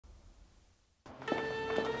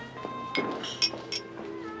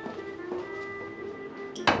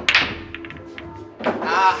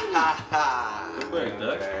Quick,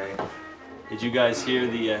 Doug. Did you guys hear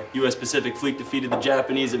the U.S. Pacific Fleet defeated the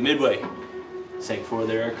Japanese at Midway? Sank 4 of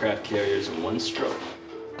their aircraft carriers in one stroke.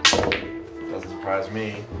 Doesn't surprise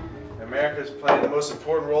me. America's playing the most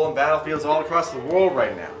important role in battlefields all across the world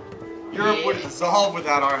right now. Europe would have dissolved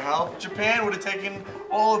without our help. Japan would have taken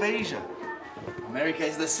all of Asia. America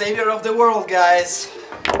is the savior of the world, guys.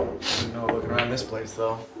 You know, looking around this place,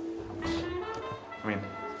 though. I mean,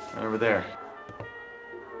 right over there.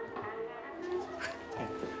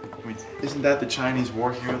 I mean, isn't that the Chinese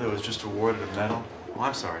war hero that was just awarded a medal? Oh,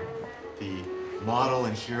 I'm sorry. The model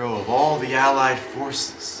and hero of all the Allied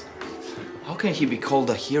forces. How can he be called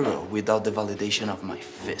a hero without the validation of my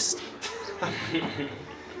fist?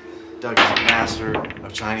 Doug is a master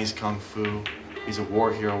of Chinese Kung Fu. He's a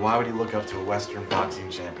war hero. Why would he look up to a Western boxing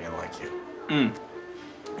champion like you?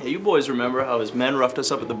 Hey, you boys remember how his men roughed us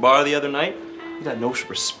up at the bar the other night? He got no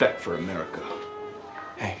respect for America.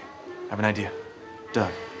 Hey, I have an idea.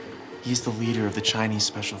 Doug, he's the leader of the Chinese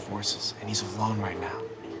Special Forces, and he's alone right now.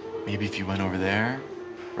 Maybe if you went over there,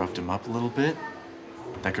 roughed him up a little bit,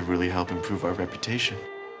 that could really help improve our reputation.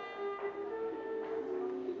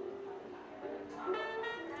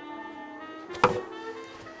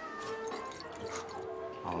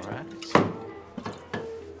 All right.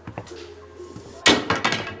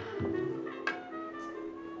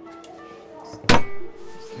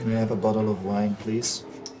 Can I have a bottle of wine, please?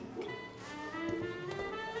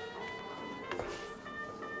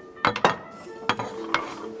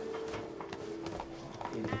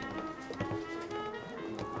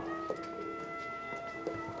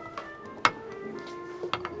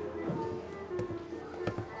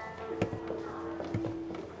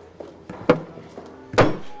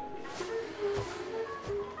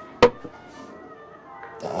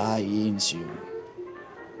大英雄，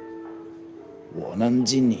我能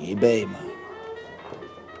敬你一杯吗？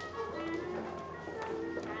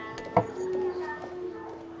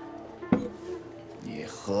你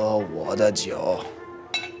喝我的酒。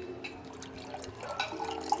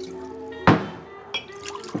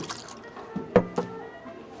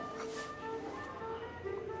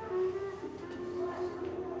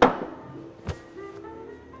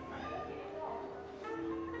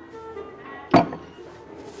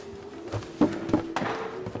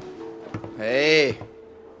哎，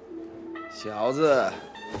小子，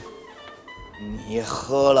你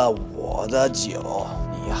喝了我的酒，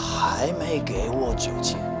你还没给我酒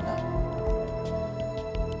钱呢。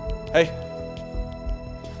哎，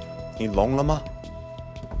你聋了吗？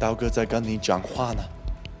刀哥在跟你讲话呢。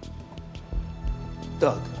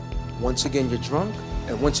Doug, once again you're drunk,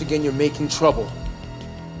 and once again you're making trouble.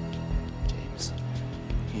 James,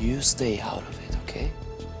 you stay out of it, okay?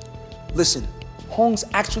 Listen, Hong's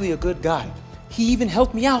actually a good guy. He even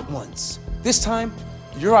helped me out once. This time,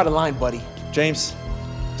 you're out of line, buddy. James,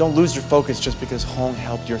 don't lose your focus just because Hong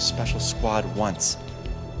helped your special squad once,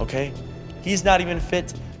 okay? He's not even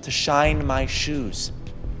fit to shine my shoes.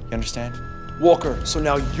 You understand? Walker, so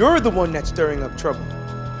now you're the one that's stirring up trouble.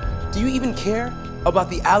 Do you even care about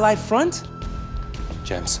the Allied front?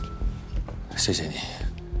 James, 谢谢你。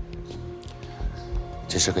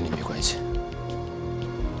这事跟你没关系。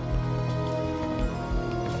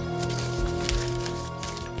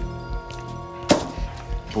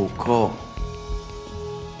不够。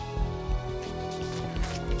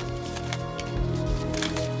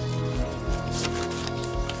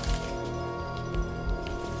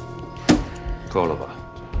够了吧？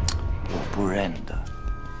我不认得。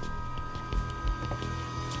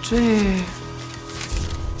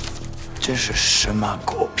这是什么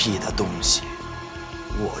狗屁的东西？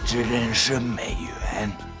我只认识美元。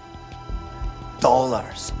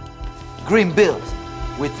Dollars, green bills,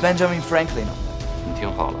 with Benjamin Franklin. 你听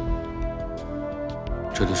好了，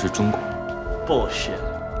这里是中国。Bullshit！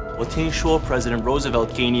我听说 President Roosevelt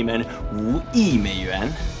给你们5亿美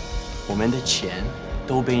元，我们的钱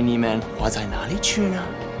都被你们花在哪里去呢？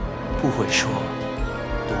不会说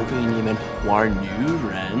都被你们玩女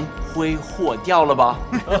人挥霍掉了吧？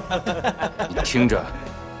你听着，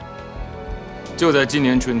就在今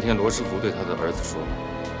年春天，罗斯福对他的儿子说：“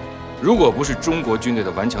如果不是中国军队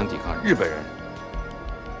的顽强抵抗，日本人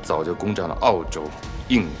早就攻占了澳洲、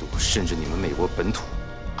印度，甚至你们美国本土。”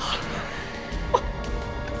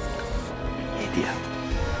 Idiot！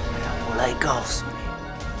 让我来告诉你，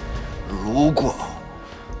如果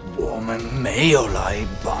我们没有来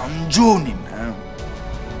帮助你们，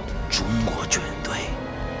中国军队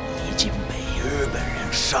已经被日本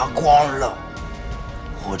人杀光了，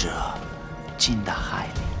或者进大海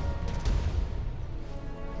里。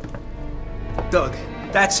Doug,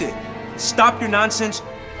 that's it. Stop your nonsense,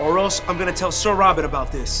 or else I'm gonna tell Sir Robert about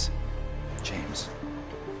this. James,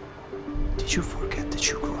 did you forget that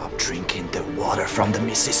you grew up drinking the water from the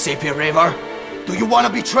Mississippi River? Do you want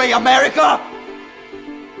to betray America?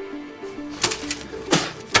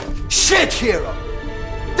 Shit, hero!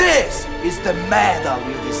 This is the medal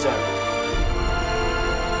you deserve.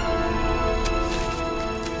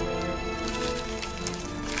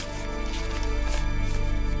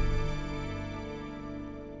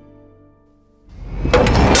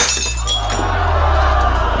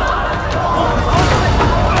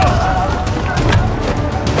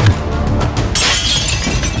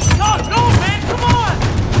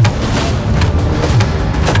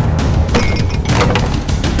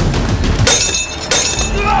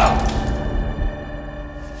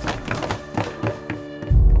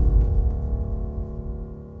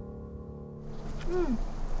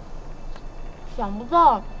 想不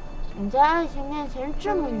到你在爱情面前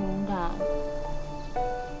这么勇敢。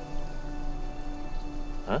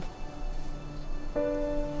嗯？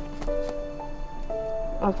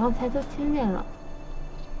我刚才都听见了，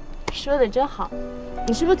说的真好。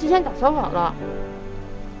你是不是提前打小跑了？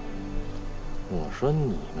我说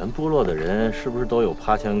你们部落的人是不是都有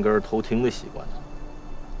趴墙根偷听的习惯呢？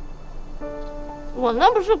我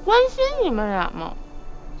那不是关心你们俩吗？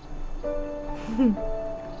哼，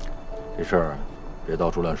这事儿别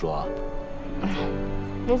到处乱说啊。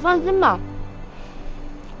你放心吧。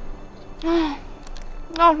哎，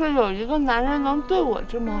要是有一个男人能对我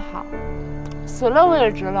这么好，死了我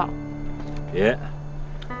也值了。别，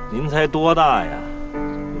您才多大呀？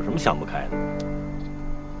有什么想不开的？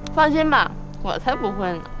放心吧，我才不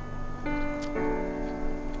会呢。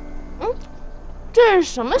这是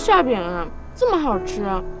什么馅饼啊？这么好吃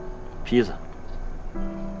啊！披萨。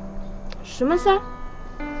什么馅？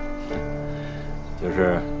就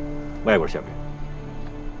是外国馅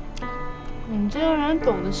饼。你这个人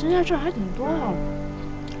懂得身上事还挺多啊。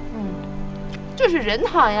就是人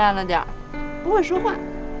讨厌了点儿，不会说话。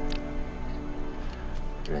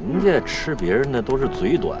人家吃别人的都是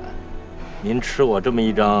嘴短，您吃我这么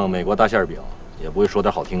一张美国大馅饼，也不会说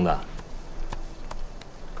点好听的。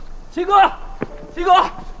七哥，七哥，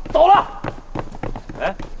走了。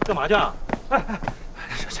哎，干嘛去啊？哎，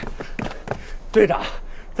队长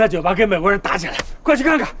在酒吧跟美国人打起来，快去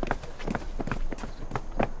看看。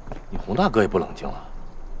你洪大哥也不冷静了。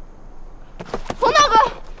洪大哥，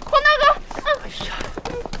洪大哥！哎呀，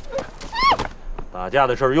打架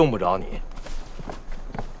的事儿用不着你。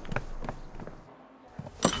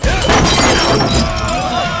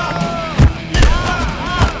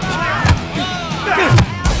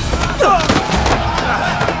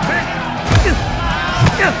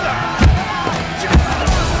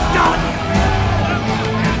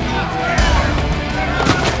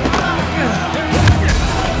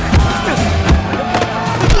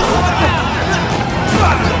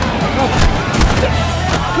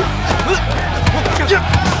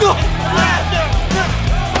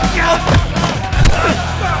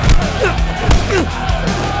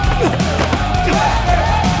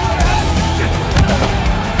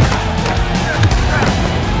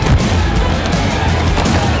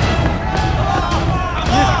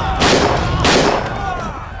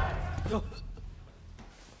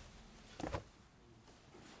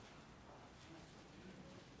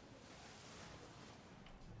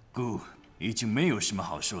姑，已经没有什么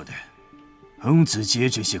好说的。洪子杰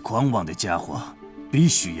这些狂妄的家伙，必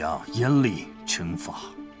须要严厉惩罚。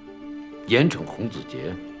严惩洪子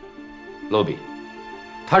杰，罗比，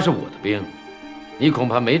他是我的兵，你恐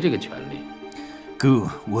怕没这个权利。姑，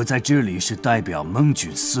我在这里是代表盟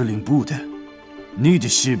军司令部的。你的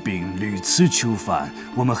士兵屡次触犯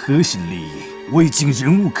我们核心利益，我已经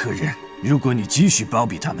忍无可忍。如果你继续包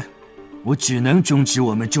庇他们，我只能终止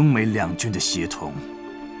我们中美两军的协同。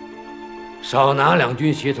少拿两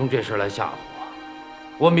军协同这事来吓唬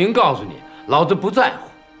我！我明告诉你，老子不在乎。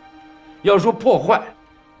要说破坏，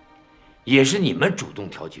也是你们主动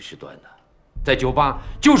挑起事端的，在酒吧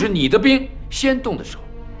就是你的兵先动的手。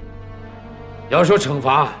要说惩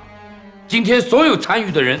罚，今天所有参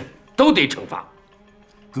与的人都得惩罚。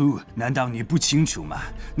姑，难道你不清楚吗？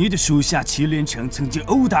你的属下祁连成曾经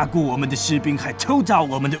殴打过我们的士兵，还偷盗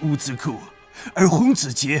我们的物资库，而洪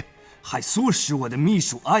子杰还唆使我的秘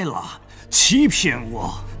书艾拉欺骗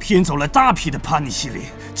我，骗走了大批的帕尼西林，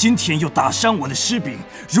今天又打伤我的士兵。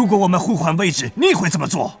如果我们互换位置，你会怎么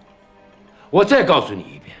做？我再告诉你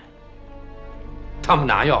一遍，他们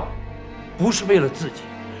拿药不是为了自己，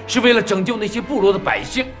是为了拯救那些部落的百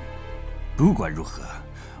姓。不管如何，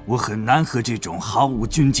我很难和这种毫无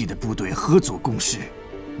军纪的部队合作共事。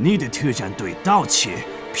你的特战队盗窃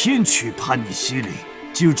骗取叛逆西林，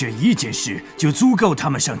就这一件事就足够他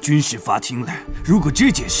们上军事法庭了。如果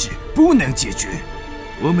这件事不能解决，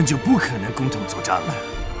我们就不可能共同作战了。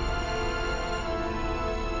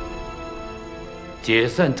解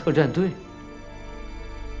散特战队？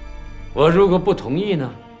我如果不同意呢？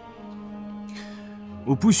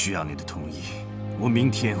我不需要你的同意，我明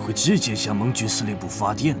天会直接向盟军司令部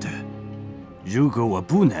发电的。如果我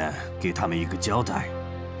不能给他们一个交代，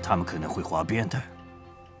他们可能会哗变的。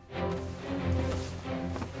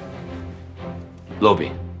罗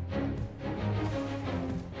宾，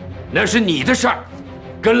那是你的事儿，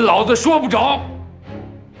跟老子说不着。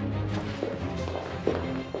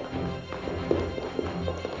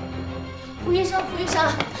胡医生，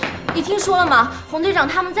你听说了吗？洪队长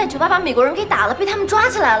他们在酒吧把美国人给打了，被他们抓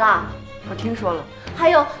起来了。我听说了。还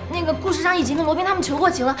有那个顾师长已经跟罗宾他们求过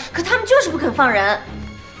情了，可他们就是不肯放人。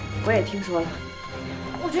我也听说了。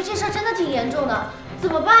我觉得这事儿真的挺严重的，怎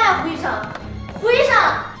么办呀，胡医生？胡医生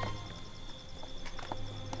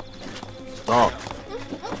 ，Stop。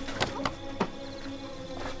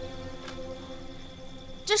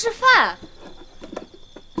这是饭，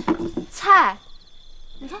菜，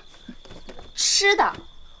你看，吃的。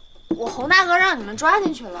我洪大哥让你们抓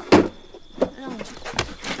进去了，让我去。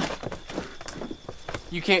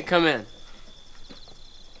You can't come in。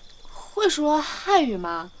会说汉语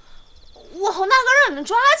吗？我洪大哥让你们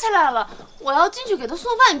抓起来了，我要进去给他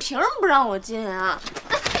送饭，你凭什么不让我进啊？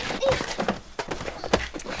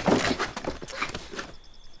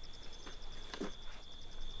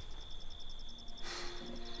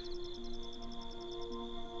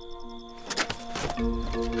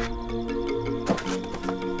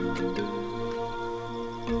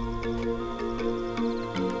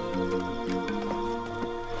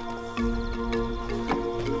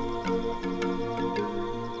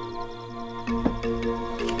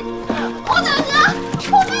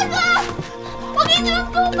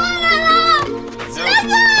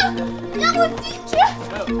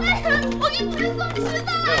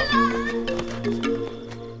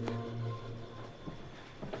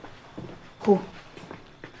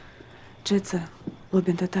这次罗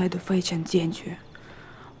宾的态度非常坚决，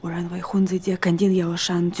我认为洪子杰肯定要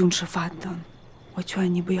上军事法庭。我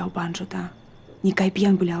劝你不要帮助他，你改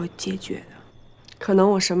变不了结局的。可能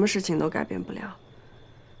我什么事情都改变不了，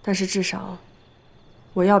但是至少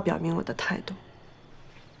我要表明我的态度。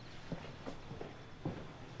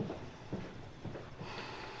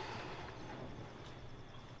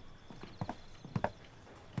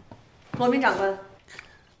罗宾长官，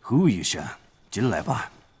胡医生，进来吧。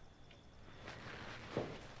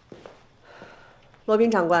罗宾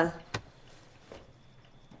长官，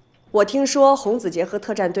我听说洪子杰和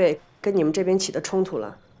特战队跟你们这边起的冲突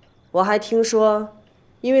了，我还听说，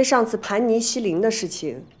因为上次盘尼西林的事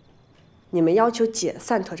情，你们要求解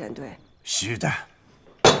散特战队。是的，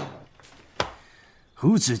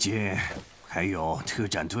胡子杰还有特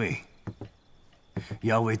战队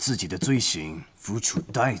要为自己的罪行付出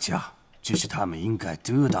代价，这是他们应该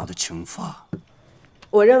得到的惩罚。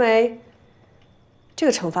我认为，这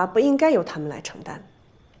个惩罚不应该由他们来承担。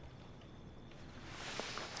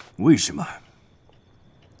为什么？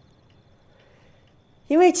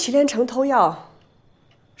因为祁连成偷药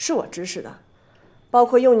是我指使的，包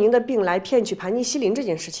括用您的病来骗取盘尼西林这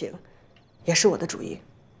件事情，也是我的主意，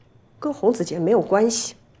跟洪子杰没有关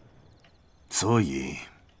系。所以，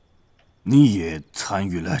你也参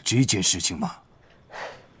与了这件事情吗？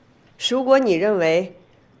如果你认为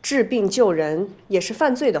治病救人也是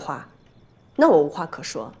犯罪的话，那我无话可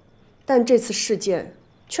说。但这次事件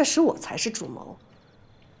确实我才是主谋，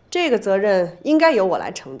这个责任应该由我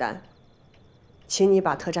来承担。请你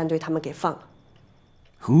把特战队他们给放了。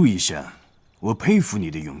胡医生，我佩服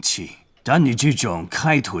你的勇气，但你这种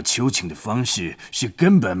开脱求情的方式是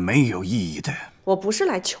根本没有意义的。我不是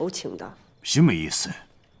来求情的。什么意思？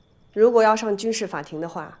如果要上军事法庭的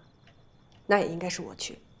话，那也应该是我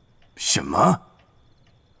去。什么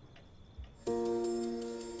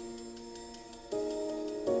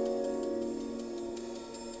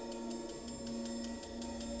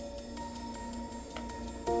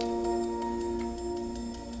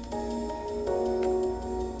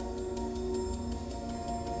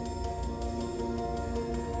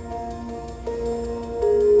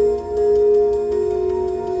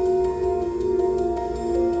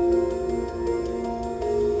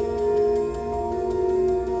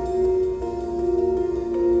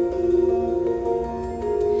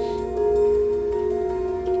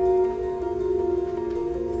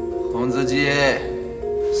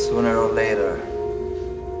？Sooner or later,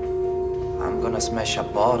 I'm gonna smash a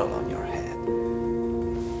bottle on your head.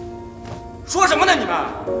 说什么呢你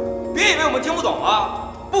们？别以为我们听不懂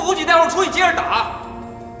啊！不服气待会儿出去接着打。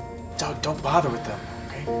Doug, don't bother with them,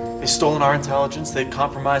 okay? They've stolen our intelligence. They've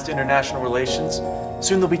compromised international relations.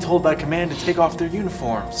 Soon they'll be told by command to take off their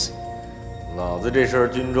uniforms. 老子这身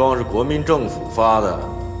军装是国民政府发的，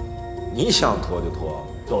你想脱就脱。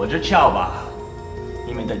躲着瞧吧，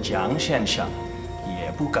你们的蒋先生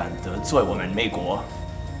也不敢得罪我们美国，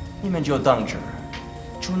你们就等着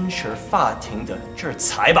军事法庭的制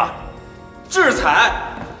裁吧。制裁？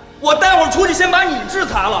我待会儿出去先把你制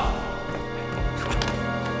裁了。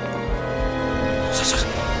行，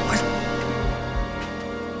快点！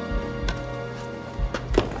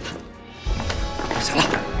行了，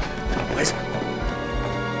回去，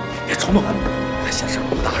别冲动，还想上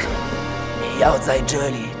武大上。你要在这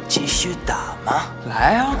里继续打吗？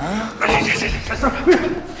来啊！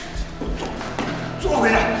坐回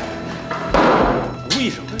去。吴医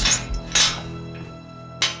生，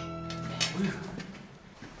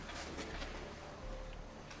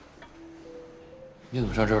你怎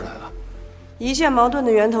么上这儿来了？一切矛盾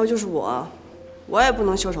的源头就是我也不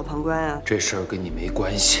能袖手旁观啊。这事儿跟你没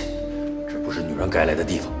关系，这不是女人该来的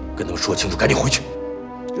地方，跟他们说清楚，赶紧回去。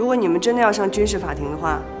如果你们真的要上军事法庭的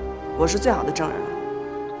话，我是最好的证人了。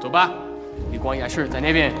走吧，李光演示在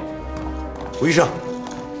那边。吴医生，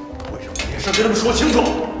为什么这事跟他们说清楚？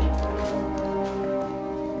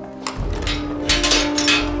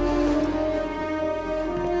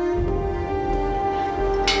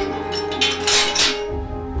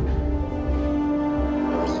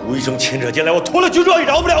胡医生牵扯进来，我脱了军装也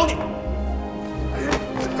饶不了你！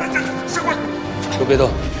上官，都别动，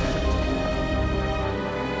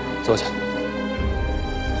坐下。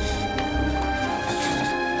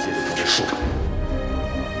接着跟我说。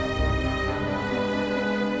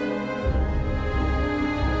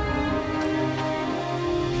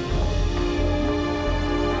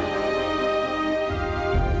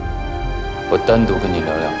我单独跟你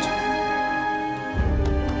聊两句。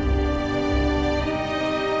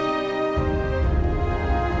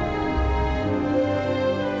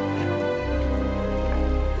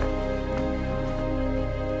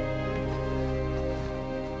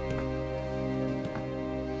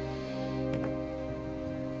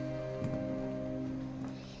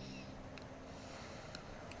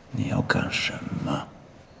你要干什么？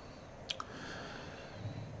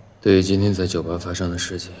对于今天在酒吧发生的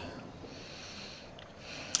事情，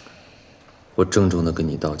我郑重地跟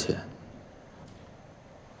你道歉。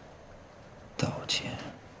道歉？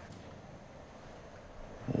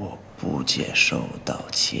我不接受道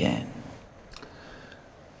歉。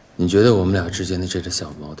你觉得我们俩之间的这个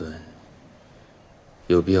小矛盾，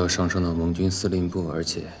有必要上升到盟军司令部，而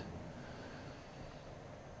且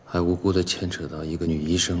还无辜地牵扯到一个女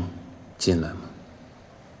医生进来吗？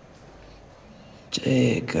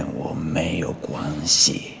这跟我没有关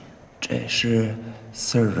系，这是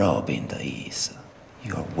Sir Robin 的意思。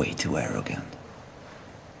You're way too arrogant。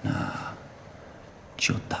那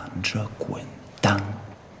就等着滚蛋，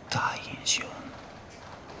大英雄！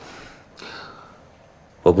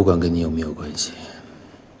我不管跟你有没有关系，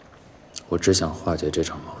我只想化解这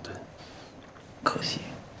场矛盾。可惜，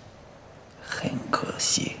很可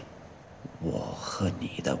惜，我和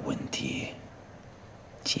你的问题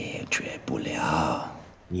解决不了。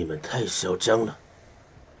你们太嚣张了！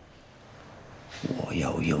我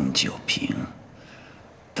要用酒瓶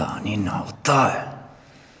打你脑袋！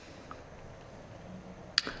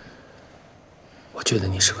我觉得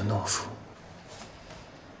你是个懦夫，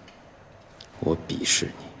我鄙视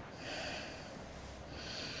你。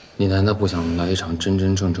你难道不想来一场真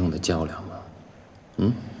真正正的较量吗？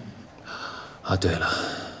嗯？啊，对了，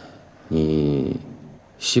你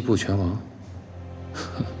西部拳王，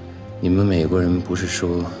你们美国人不是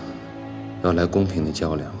说要来公平的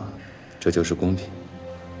较量吗？这就是公平。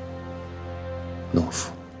懦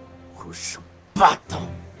夫，胡说八道！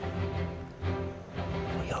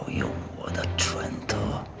我要用我的拳头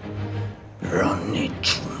让你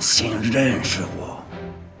重新认识我。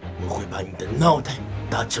我会把你的脑袋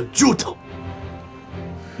打成猪头。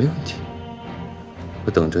没问题，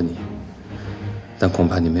我等着你。但恐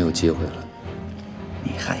怕你没有机会了。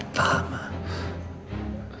你害怕吗？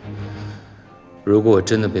如果我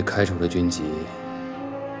真的被开除了军籍，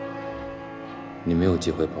你没有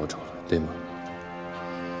机会报仇了，对吗？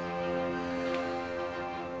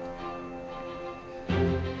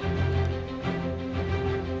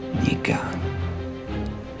你敢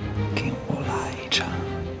跟我来一场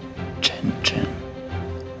真正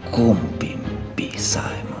公平比赛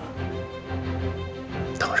吗？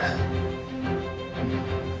当然。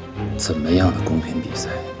怎么样的公平比赛？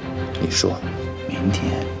你说。明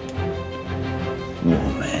天我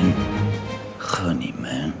们和你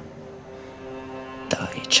们打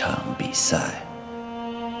一场比赛，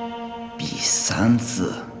比3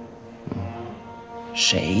次，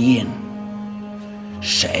谁赢，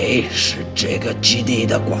谁是这个基地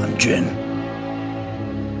的冠军。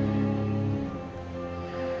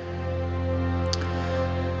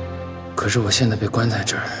可是我现在被关在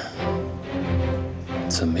这儿，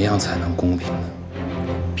怎么样才能公平呢？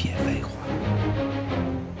别废话，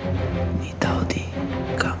你到底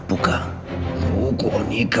敢不敢？如果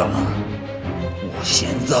你敢，我现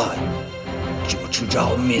在就去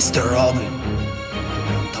找 Mr. Robin，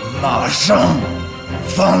 让他马上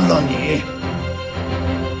放了你。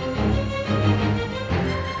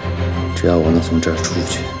只要我能从这儿出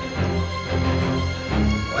去，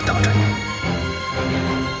我等着你。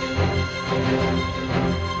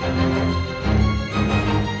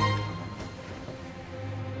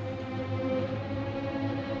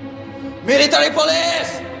Military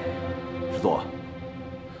Police！ 师座，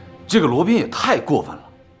这个罗宾也太过分了。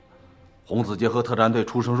红子杰和特战队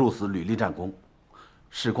出生入死，屡立战功，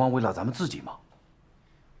是光为了咱们自己吗？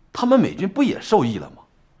他们美军不也受益了吗？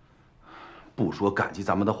不说感激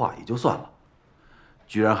咱们的话也就算了，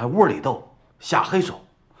居然还窝里斗，下黑手，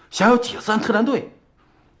想要解散特战队。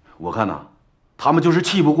我看呐，他们就是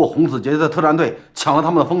气不过红子杰的特战队抢了他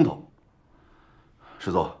们的风头。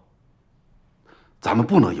师座，咱们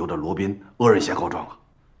不能由着罗宾恶人先告状啊！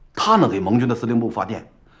他能给盟军的司令部发电，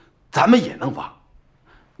咱们也能发。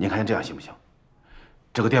您看这样行不行？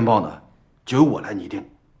这个电报呢，就由我来拟定，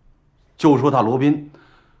就说他罗宾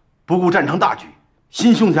不顾战场大局，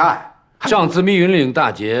心胸狭隘。上次密云岭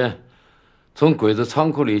大捷，从鬼子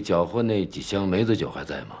仓库里缴获那几箱梅子酒还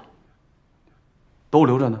在吗？都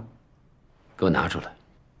留着呢，给我拿出来。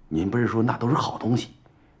您不是说那都是好东西，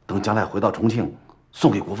等将来回到重庆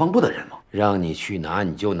送给国防部的人吗？让你去拿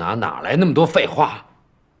你就拿，哪来那么多废话？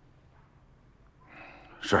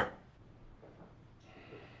是。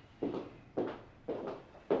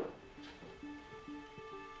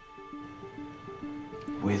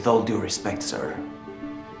With all due respect, sir,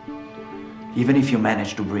 even if you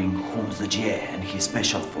manage to bring Hong Zijie and his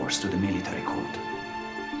special force to the military court,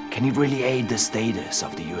 can it really aid the status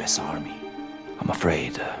of the U.S. Army? I'm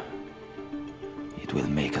afraid it will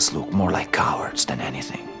make us look more like cowards than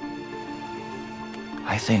anything.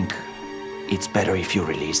 I think it's better if you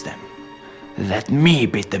release them. Let me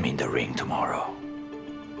beat them in the ring tomorrow.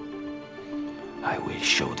 I will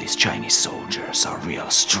show these Chinese soldiers our real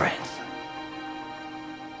strength.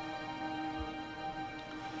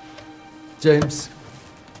 James,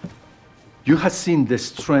 you have seen the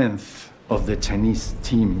strength of the Chinese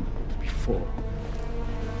team before.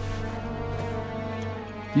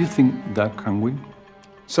 Do you think that can win?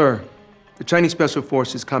 Sir, the Chinese Special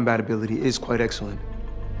Forces' combat ability is quite excellent.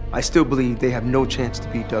 I still believe they have no chance to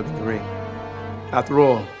beat Doug in the ring. After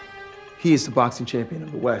all, he is the boxing champion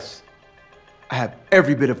of the West. I have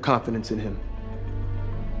every bit of confidence in him.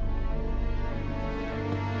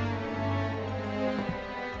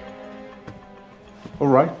 All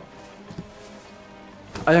right.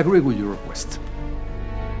 I agree with your request.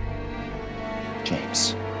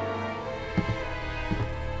 James,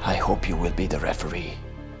 I hope you will be the referee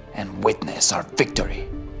and witness our victory.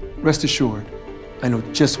 Rest assured, I know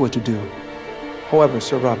just what to do. However,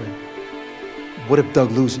 Sir Robin, what if Doug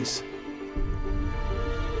loses?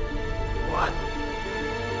 What?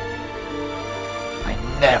 I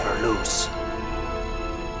never lose.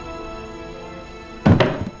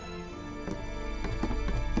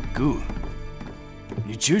 Good.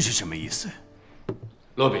 你这是什么意思？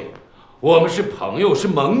罗宾，我们是朋友，是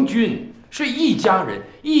盟军，是一家人，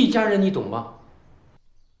一家人，你懂吗？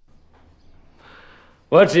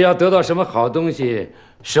我只要得到什么好东西，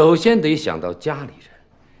首先得想到家里人。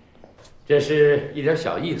这是一点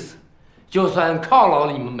小意思，就算犒劳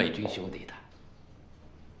了你们美军兄弟的。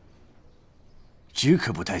这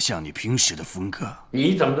可不太像你平时的风格。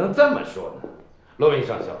你怎么能这么说呢，罗宾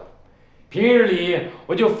上校？平日里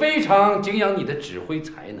我就非常敬仰你的指挥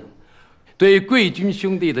才能，对贵军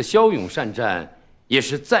兄弟的骁勇善战也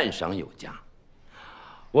是赞赏有加。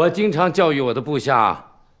我经常教育我的部下，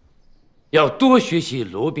要多学习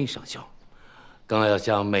罗宾上校，更要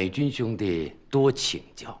向美军兄弟多请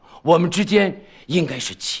教。我们之间应该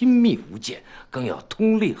是亲密无间，更要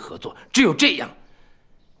通力合作。只有这样，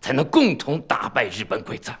才能共同打败日本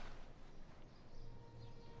鬼子。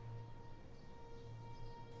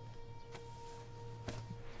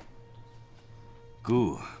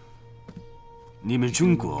Good， 你们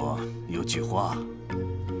中国有句话，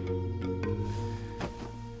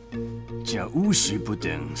叫五十不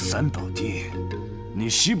等三宝殿。你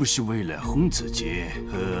是不是为了洪子杰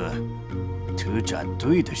和特战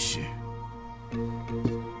队的事？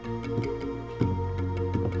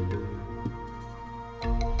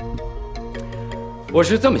我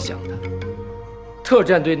是这么想的，特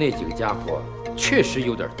战队那几个家伙确实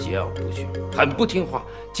有点桀骜不驯，很不听话，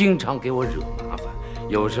经常给我惹麻烦，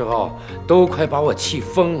有时候都快把我气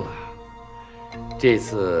疯了。这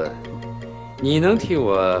次你能替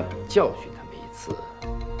我教训他们一次，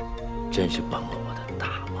真是帮了我的大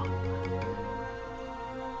忙。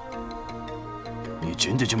你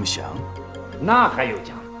真的这么想？那还有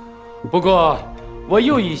假？不过我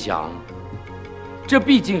又一想，这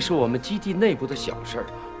毕竟是我们基地内部的小事儿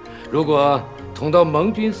嘛。如果捅到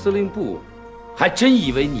盟军司令部，还真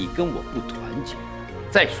以为你跟我不团结。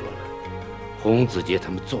再说了，洪子杰他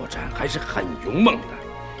们作战还是很勇猛的，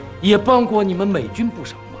也帮过你们美军不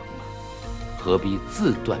少忙啊，何必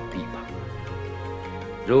自断臂膀？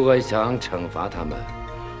如果想惩罚他们，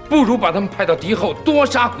不如把他们派到敌后多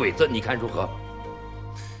杀鬼子，你看如何？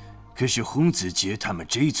可是洪子杰他们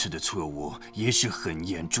这次的错误也是很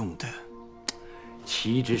严重的。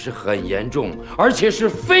岂止是很严重，而且是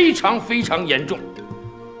非常非常严重。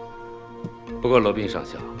不过罗宾上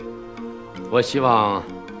校，我希望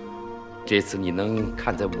这次你能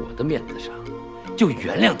看在我的面子上，就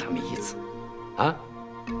原谅他们一次，啊？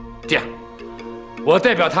这样，我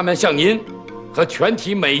代表他们向您和全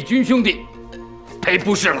体美军兄弟赔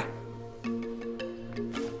不是了。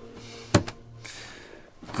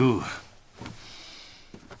Good，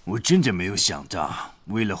 我真的没有想到，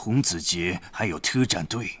为了洪子杰还有特战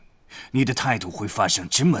队，你的态度会发生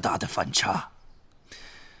这么大的反差。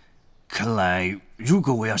看来，如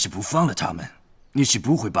果我要是不放了他们，你是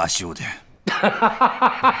不会罢休的。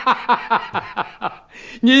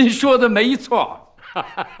您说的没错。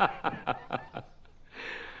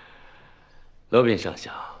罗宾上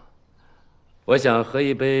校，我想喝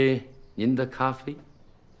一杯您的咖啡。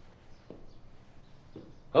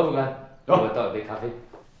何副官，给我倒一杯咖啡。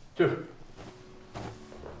是。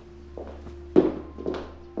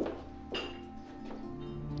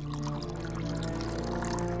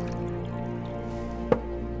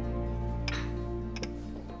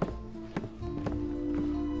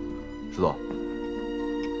石总，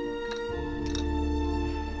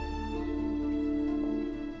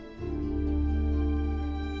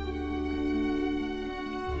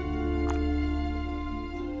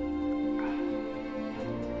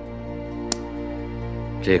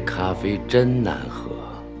这咖啡真难喝，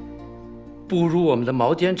不如我们的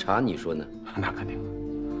毛尖茶，你说呢？那肯定。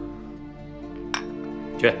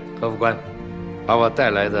去，何副官，把我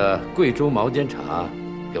带来的贵州毛尖茶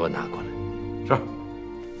给我拿过来。是。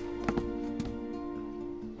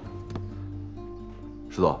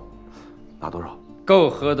石总，拿多少？够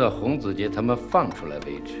喝到洪子杰他们放出来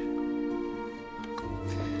为止。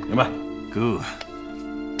明白。Good。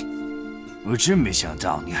我真没想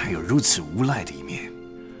到你还有如此无赖的一面。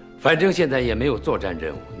反正现在也没有作战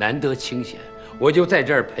任务，难得清闲，我就在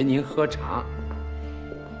这儿陪您喝茶，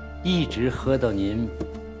一直喝到您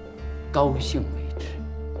高兴为止。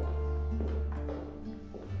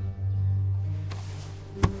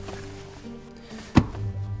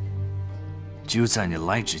就在你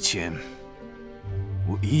来之前，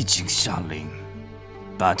我已经下令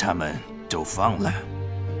把他们都放了。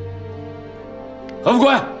何副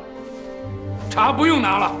官，茶不用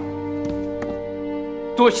拿了，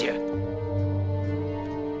多谢。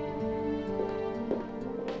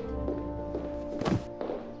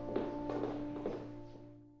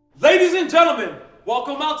Ladies and gentlemen,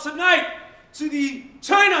 welcome out tonight to the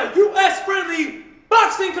China-U.S. friendly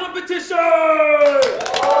boxing competition.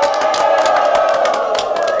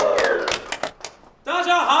 大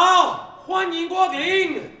家好，欢迎光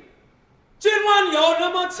临。今晚有那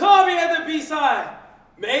么特别的比赛，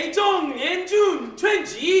美中联军拳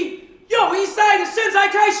击友谊赛的现在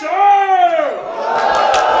开始。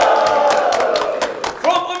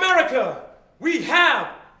From America, we have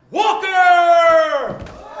Walker.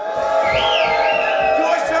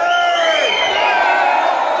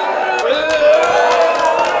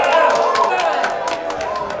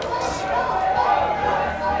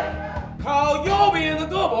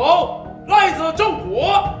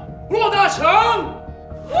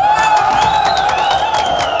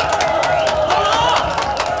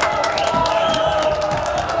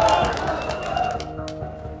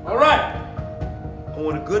 All right, I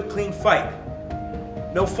want a good, clean fight.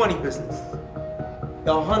 No funny business.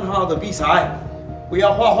 要很好的比赛，不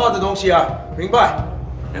要花花的东西啊，明白？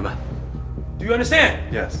明白。Do you understand?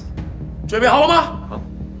 Yes. 准备好了吗？好。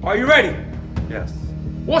Are you ready? Yes.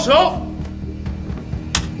 握手。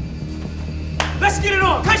Let's get it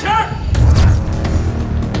on， 开始。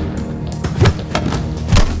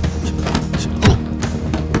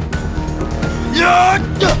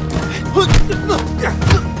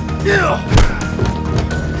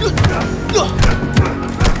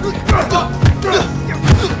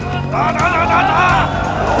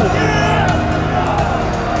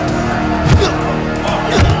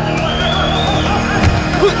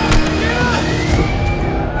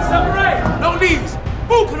！Samurai，no knees，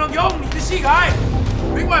 不可能用你的膝盖，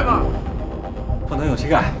明白吗？不能用膝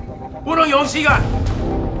盖，不能用膝盖。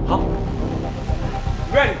好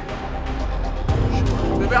 ，ready，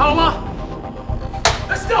 准备好了吗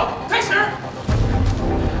 ？Let's go， 开始。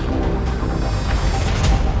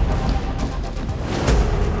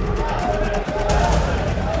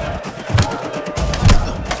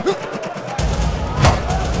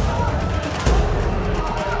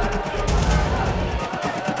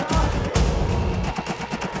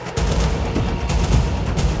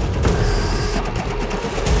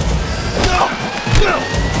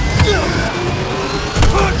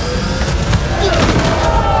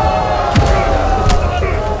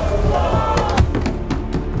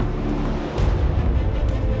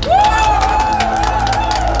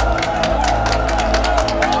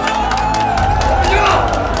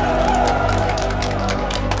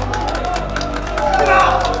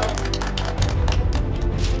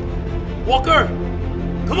Walker,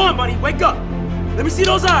 come on, buddy, wake up. Let me see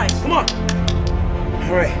those eyes. Come on.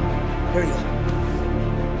 All right, here you go.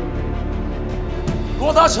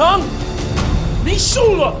 罗大成，你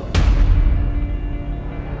输了。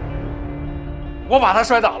我把他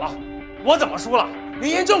摔倒了，我怎么输了？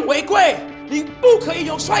你严重违规，你不可以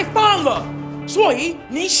用摔翻了，所以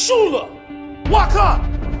你输了。哇靠，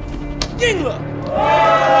赢了。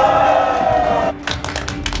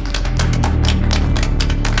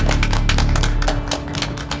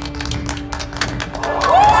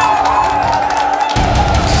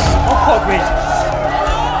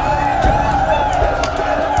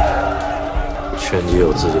拳击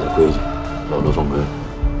有自己的规矩，老罗放鸽。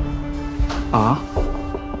啊？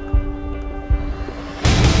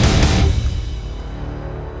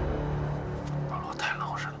老罗太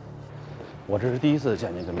老实了，我这是第一次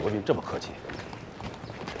见你跟罗宾这么客气。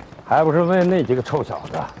还不是为那几个臭小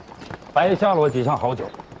子白瞎了我几箱好酒。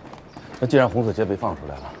那既然洪子杰被放出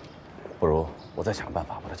来了，不如我再想办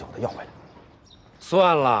法把他酒的要回来。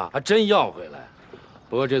算了，还真要回来。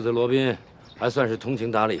不过这次罗宾还算是通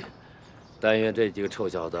情达理。但愿这几个臭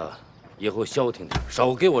小子以后消停点，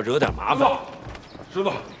少给我惹点麻烦。师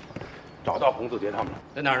傅，找到洪子杰他们了，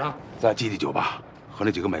在哪儿呢？在基地酒吧和那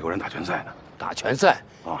几个美国人打拳赛呢。打拳赛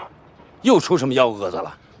啊？又出什么幺蛾子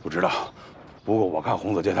了？不知道，不过我看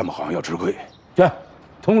洪子杰他们好像要吃亏。去，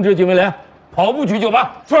通知警卫连，跑步去酒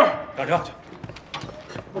吧。是，上车。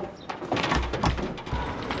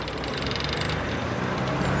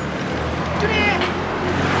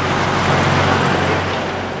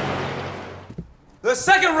The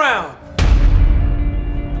second round.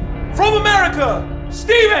 From America,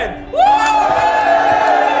 Steven.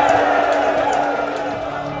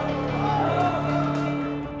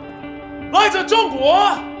 来自中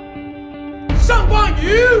国，上官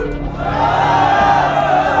宇。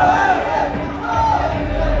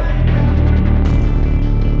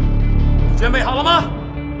准备好了吗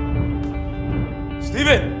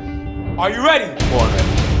 ？Steven, are you ready?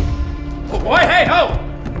 Hey, ho!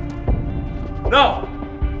 No.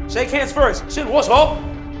 Shake hands first. 先握手。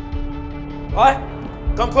来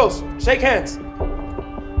come close. Shake hands.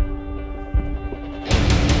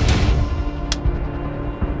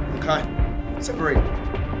 Okay. Separate.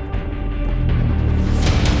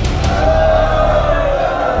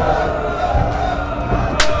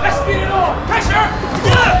 Let's get it on. 开始。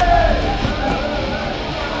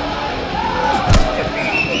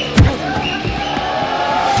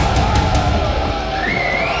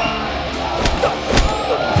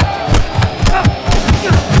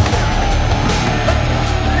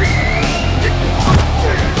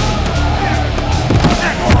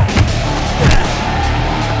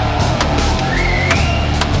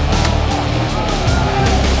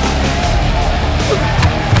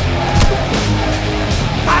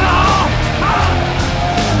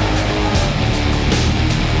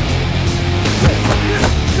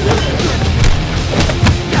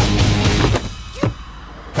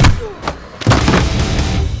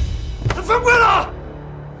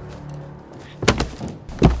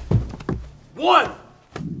One,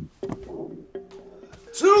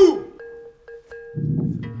 two,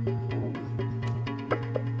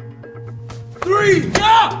 three,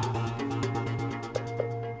 yeah!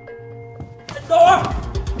 等会儿，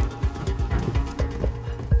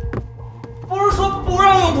不是说不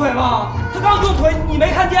让用腿吗？他刚用腿，你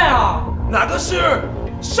没看见啊？那个是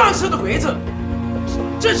上次的规则，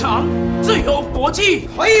这场只有搏击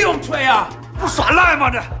可以用腿啊！不耍赖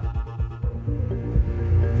吗这？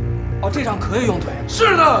哦，这仗可以用腿。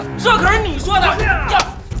是的，这可是你说的。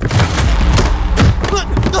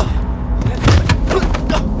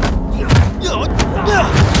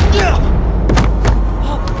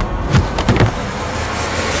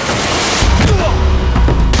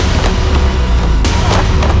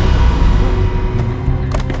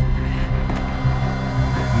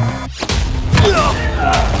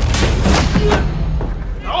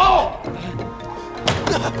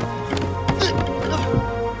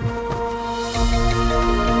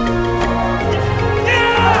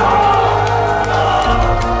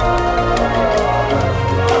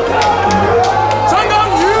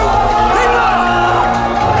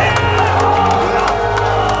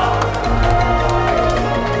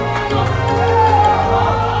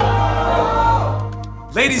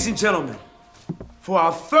Ladies and gentlemen, for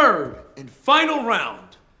our third and final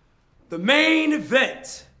round, the main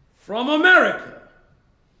event from America,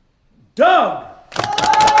 Doug.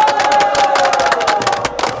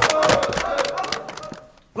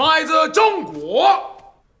 来自中国，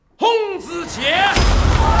洪子杰。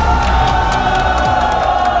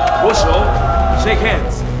握手 ，shake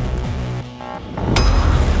hands。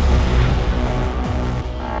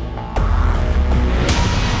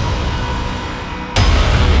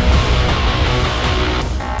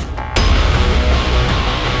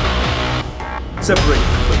 Separate.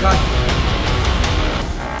 分开。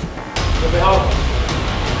准备好了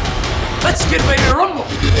 ，Let's get ready to rumble。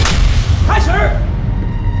开始。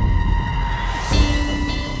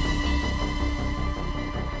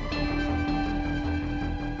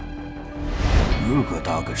如果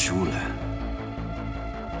大哥输了，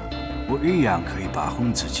我一样可以把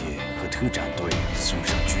洪子杰和特战队送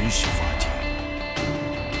上军事法庭，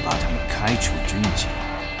把他们开除军籍。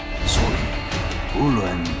所以，无论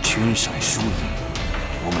拳赛输赢，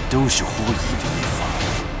我们都是获益的一方。